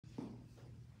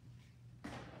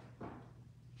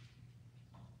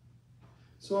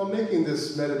So I'm making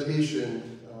this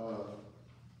meditation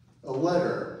a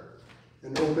letter,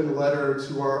 an open letter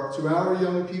to our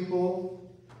young people,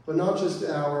 but not just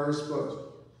ours,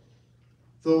 but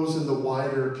those in the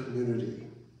wider community.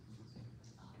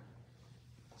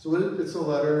 So it's a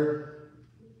letter,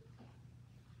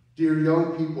 dear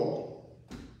young people.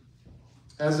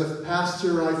 As a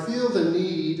pastor, I feel the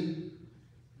need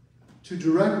to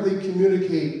directly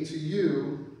communicate to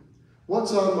you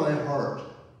what's on my heart.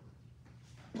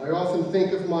 I often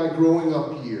think of my growing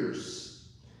up years.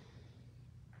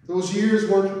 Those years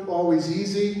weren't always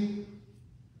easy.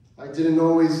 I didn't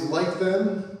always like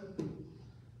them.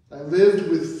 I lived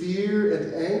with fear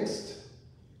and angst,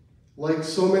 like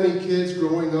so many kids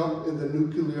growing up in the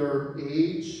nuclear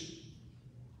age.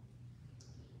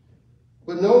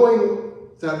 But knowing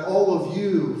that all of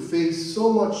you face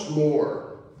so much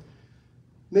more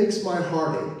makes my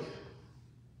heart ache.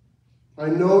 I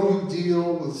know you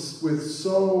deal with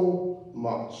so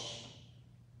much.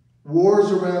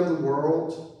 Wars around the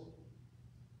world,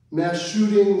 mass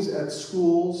shootings at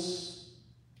schools,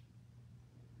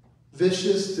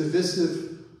 vicious,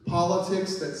 divisive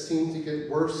politics that seem to get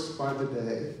worse by the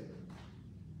day,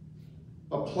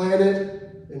 a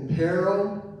planet in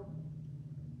peril,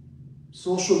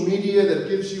 social media that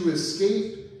gives you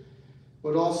escape,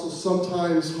 but also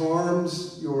sometimes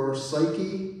harms your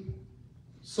psyche,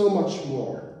 so much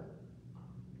more.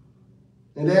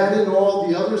 And add in all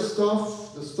the other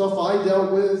stuff, the stuff I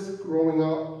dealt with growing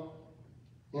up,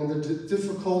 and the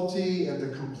difficulty and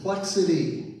the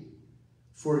complexity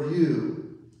for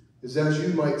you is, as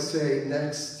you might say,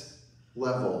 next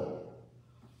level.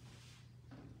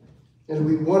 And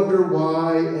we wonder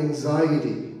why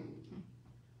anxiety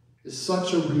is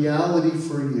such a reality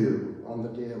for you on the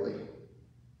daily.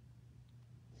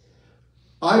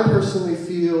 I personally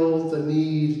feel the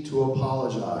need to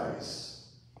apologize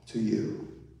to you.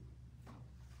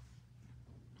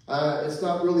 It's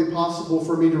not really possible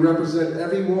for me to represent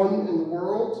everyone in the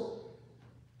world,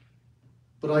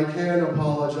 but I can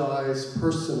apologize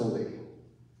personally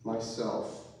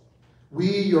myself. We,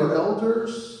 your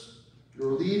elders,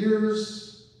 your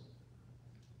leaders,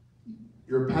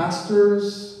 your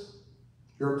pastors,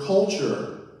 your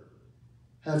culture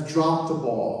have dropped the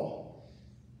ball.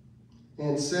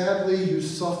 And sadly, you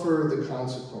suffer the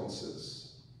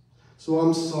consequences. So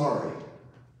I'm sorry.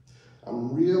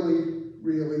 I'm really,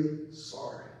 really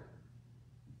sorry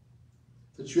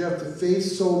that you have to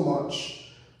face so much,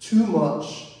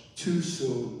 too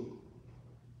soon.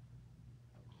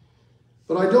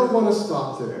 But I don't want to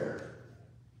stop there.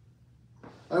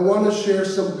 I want to share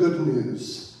some good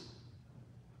news.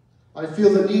 I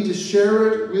feel the need to share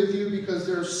it with you because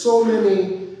there are so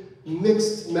many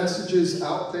mixed messages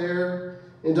out there,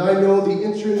 and I know the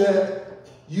internet,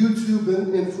 YouTube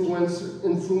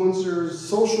influencers,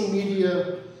 social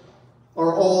media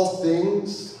are all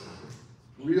things,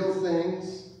 real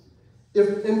things.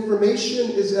 If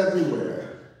information is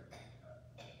everywhere,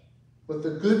 but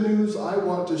the good news I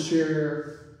want to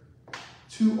share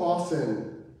too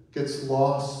often gets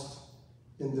lost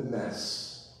in the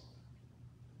mess.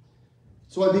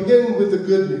 So I begin with the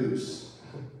good news.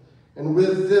 And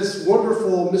with this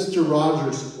wonderful Mr.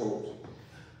 Rogers quote.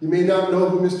 You may not know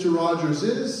who Mr. Rogers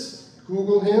is.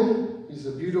 Google him. He's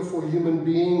a beautiful human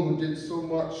being who did so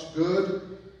much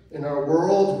good in our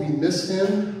world. We miss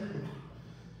him.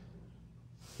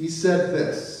 He said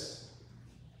this: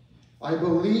 I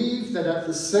believe that at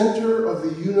the center of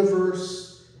the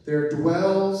universe there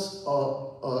dwells a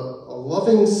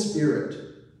loving spirit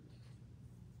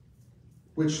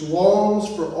which longs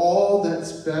for all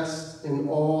that's best in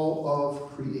all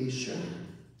of creation.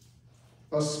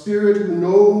 A spirit who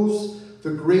knows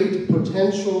the great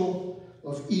potential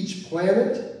of each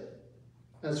planet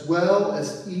as well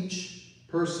as each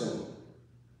person.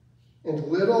 And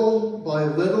little by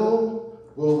little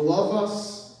will love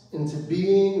us into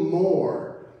being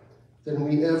more than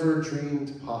we ever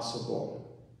dreamed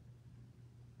possible.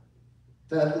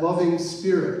 That loving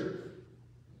spirit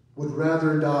would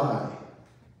rather die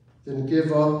than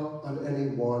give up on any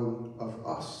one of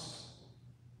us.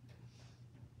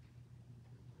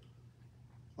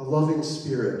 A loving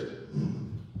spirit.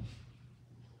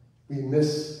 We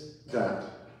miss that.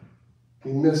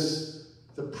 We miss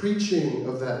the preaching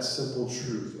of that simple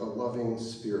truth, a loving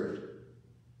spirit.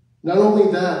 Not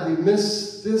only that, we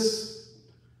miss this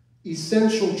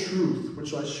essential truth,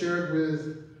 which I shared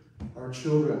with our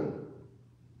children.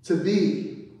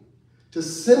 To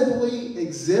simply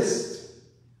exist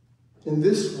in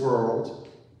this world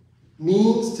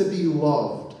means to be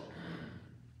loved.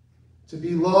 To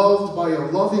be loved by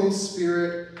a loving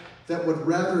spirit that would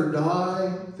rather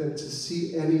die than to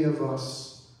see any of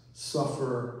us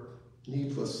suffer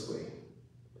needlessly.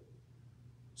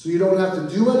 So you don't have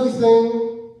to do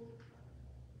anything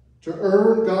to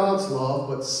earn God's love,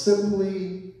 but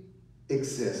simply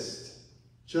exist.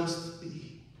 Just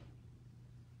be.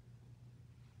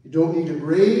 You don't need a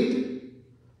grade.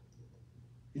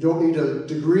 You don't need a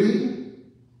degree.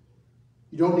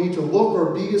 You don't need to look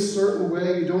or be a certain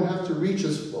way. You don't have to reach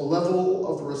a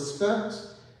level of respect,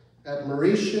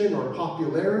 admiration, or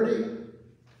popularity.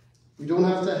 You don't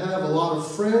have to have a lot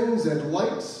of friends and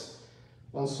likes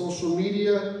on social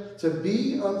media. To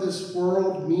be on this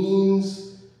world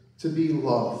means to be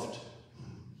loved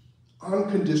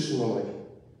unconditionally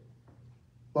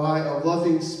by a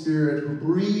loving Spirit who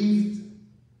breathed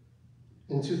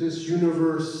into this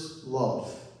universe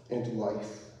love and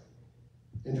life,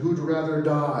 and who'd rather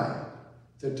die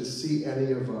than to see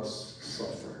any of us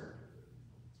suffer.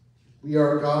 We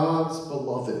are God's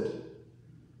beloved,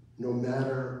 no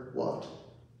matter what.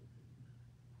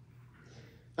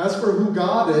 As for who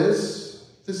God is,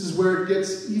 this is where it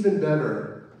gets even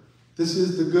better. This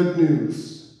is the good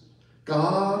news.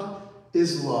 God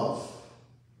is love.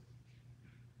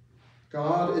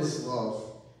 God is love.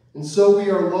 And so we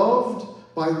are loved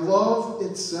by love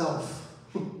itself.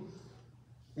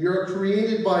 We are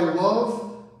created by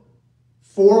love,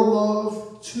 for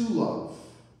love, to love.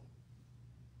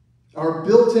 Our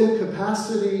built-in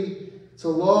capacity to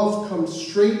love comes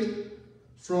straight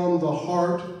from the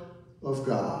heart of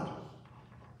God.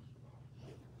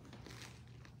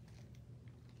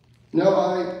 Now,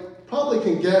 I probably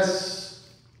can guess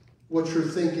what you're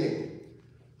thinking,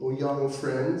 oh young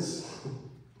friends.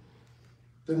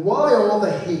 Then why all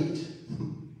the hate?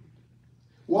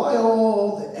 Why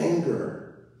all the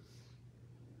anger?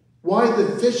 Why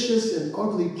the vicious and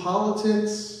ugly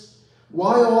politics?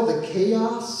 Why all the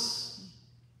chaos?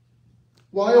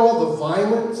 Why all the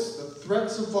violence, the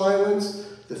threats of violence,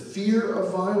 the fear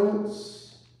of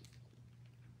violence?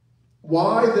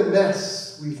 Why the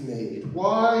mess we've made?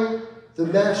 Why the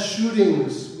mass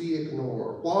shootings we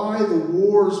ignore? Why the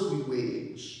wars we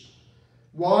wage?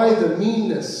 Why the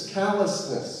meanness,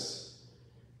 callousness,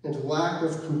 and lack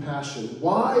of compassion?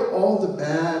 Why all the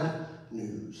bad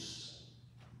news?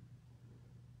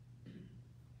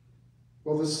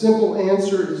 Well, the simple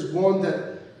answer is one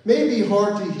that may be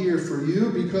hard to hear for you,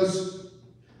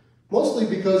 mostly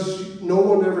because no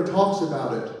one ever talks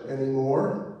about it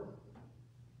anymore.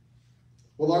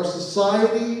 Well, our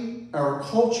society, our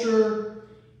culture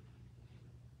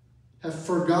have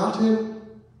forgotten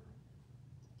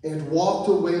and walked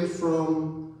away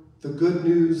from the good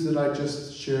news that I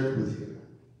just shared with you.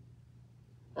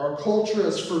 Our culture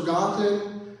has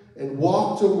forgotten and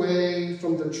walked away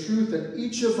from the truth that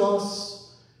each of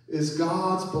us is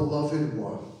God's beloved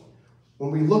one.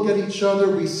 When we look at each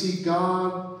other, we see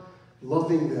God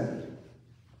loving them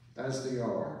as they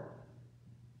are.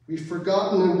 We've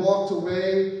forgotten and walked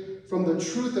away from the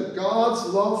truth that God's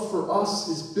love for us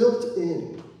is built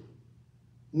in.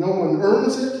 No one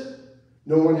earns it.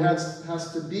 No one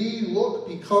has to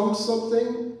become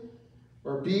something,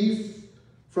 or be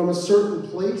from a certain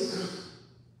place.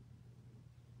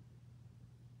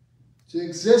 To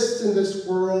exist in this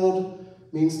world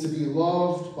means to be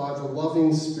loved by the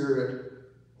loving Spirit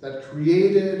that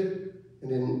created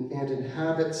and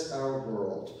inhabits our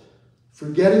world.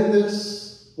 Forgetting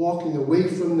this, walking away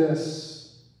from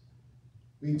this,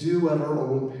 we do at our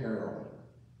own peril.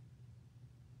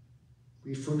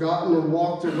 We've forgotten and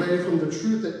walked away from the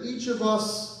truth that each of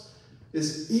us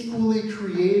is equally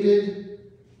created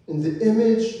in the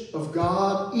image of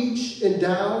God, each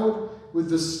endowed with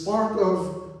the spark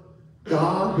of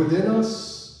God within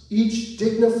us, each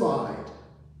dignified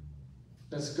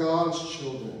as God's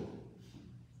children.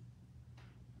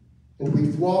 And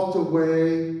we've walked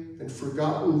away and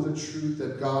forgotten the truth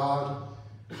that God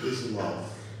is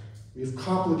love. We've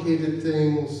complicated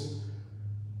things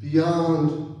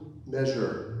beyond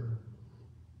measure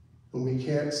when we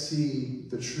can't see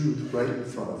the truth right in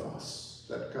front of us,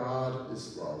 that God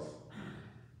is love.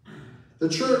 The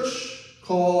church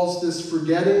calls this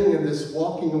forgetting and this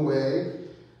walking away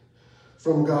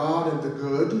from God and the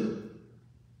good.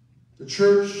 The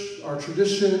church, our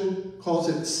tradition, calls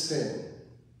it sin.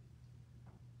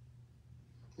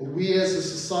 And we as a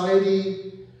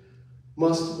society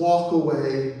must walk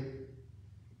away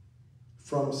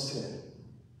from sin.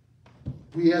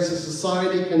 We as a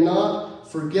society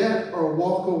cannot forget or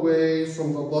walk away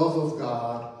from the love of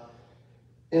God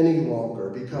any longer,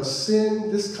 because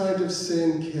sin, this kind of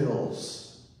sin,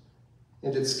 kills.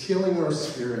 And it's killing our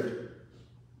spirit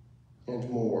and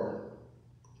more.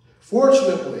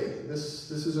 Fortunately, this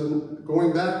is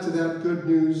going back to that good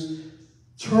news,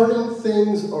 turning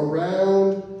things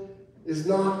around is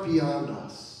not beyond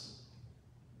us,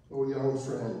 oh young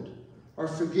friend. Our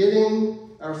forgetting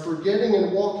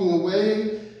and walking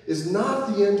away is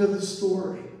not the end of the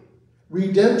story.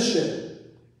 Redemption,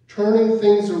 turning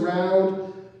things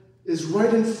around, is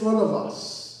right in front of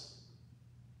us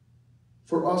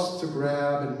for us to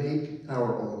grab and make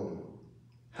our own.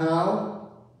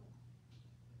 How?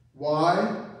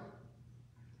 Why?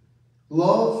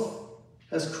 Love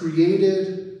has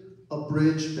created a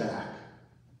bridge back.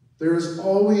 There is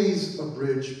always a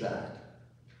bridge back.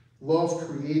 Love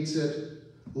creates it.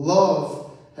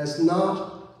 Love has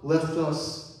not left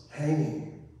us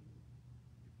hanging.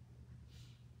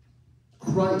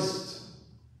 Christ,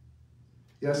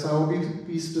 yes, I will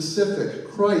be specific.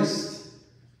 Christ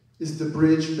is the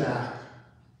bridge back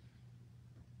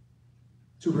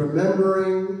to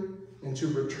remembering and to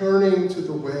returning to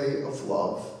the way of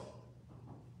love.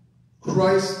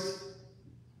 Christ,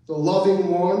 the loving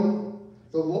one,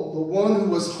 the one who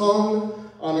was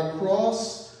hung on a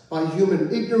cross by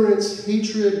human ignorance,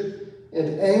 hatred,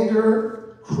 and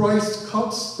anger, Christ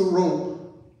cuts the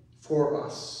rope for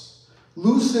us,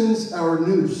 loosens our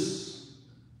noose,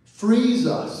 frees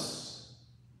us,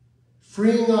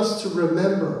 freeing us to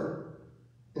remember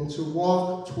and to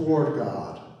walk toward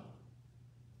God.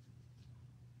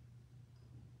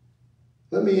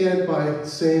 Let me end by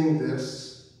saying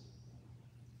this.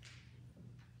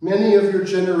 Many of your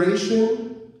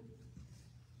generation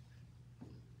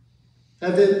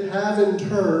have in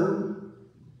turn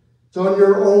done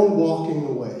your own walking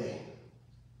away,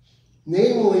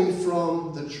 namely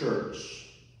from the church.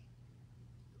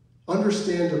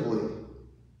 Understandably,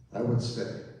 I would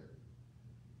say.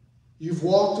 You've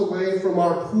walked away from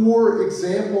our poor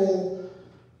example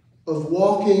of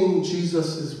walking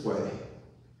Jesus' way.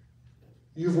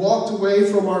 You've walked away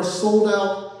from our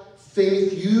sold-out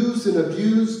faith used and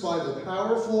abused by the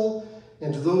powerful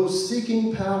and those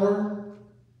seeking power.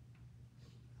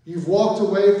 You've walked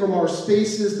away from our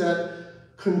spaces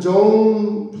that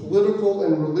condone political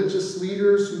and religious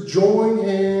leaders who join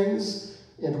hands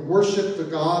and worship the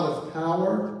God of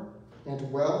power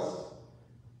and wealth.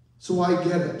 So I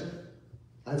get it.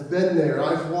 I've been there.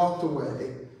 I've walked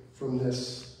away from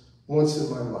this once in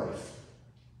my life.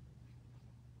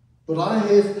 But I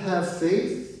have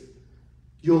faith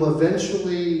you'll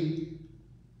eventually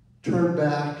turn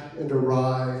back and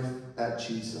arrive at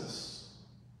Jesus,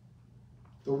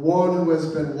 the one who has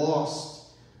been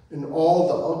lost in all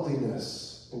the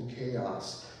ugliness and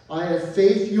chaos. I have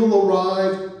faith you'll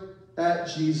arrive at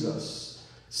Jesus,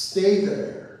 stay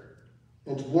there,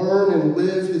 and learn and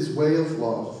live his way of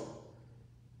love,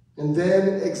 and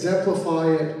then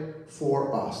exemplify it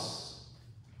for us.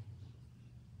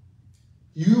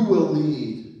 You will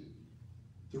lead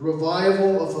the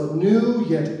revival of a new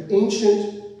yet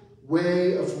ancient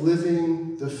way of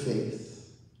living the faith.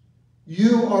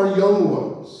 You, our young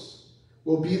ones,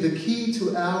 will be the key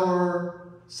to our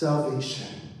salvation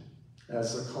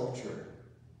as a culture.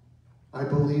 I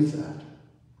believe that.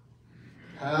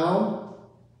 How?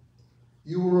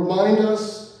 You will remind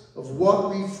us of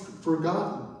what we've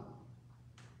forgotten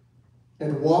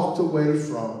and walked away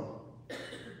from.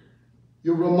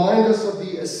 You'll remind us of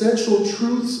the essential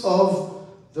truths of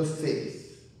the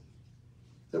faith,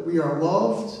 that we are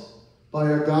loved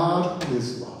by a God who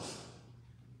is love.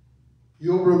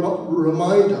 You'll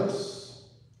remind us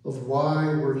of why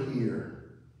we're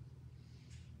here.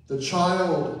 The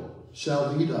child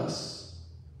shall lead us.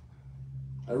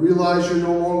 I realize you're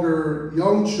no longer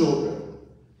young children,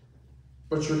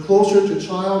 but you're closer to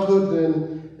childhood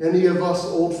than any of us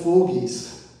old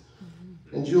fogies.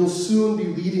 And you'll soon be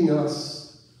leading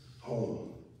us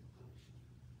home.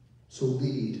 So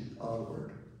lead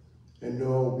onward and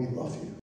know we love you.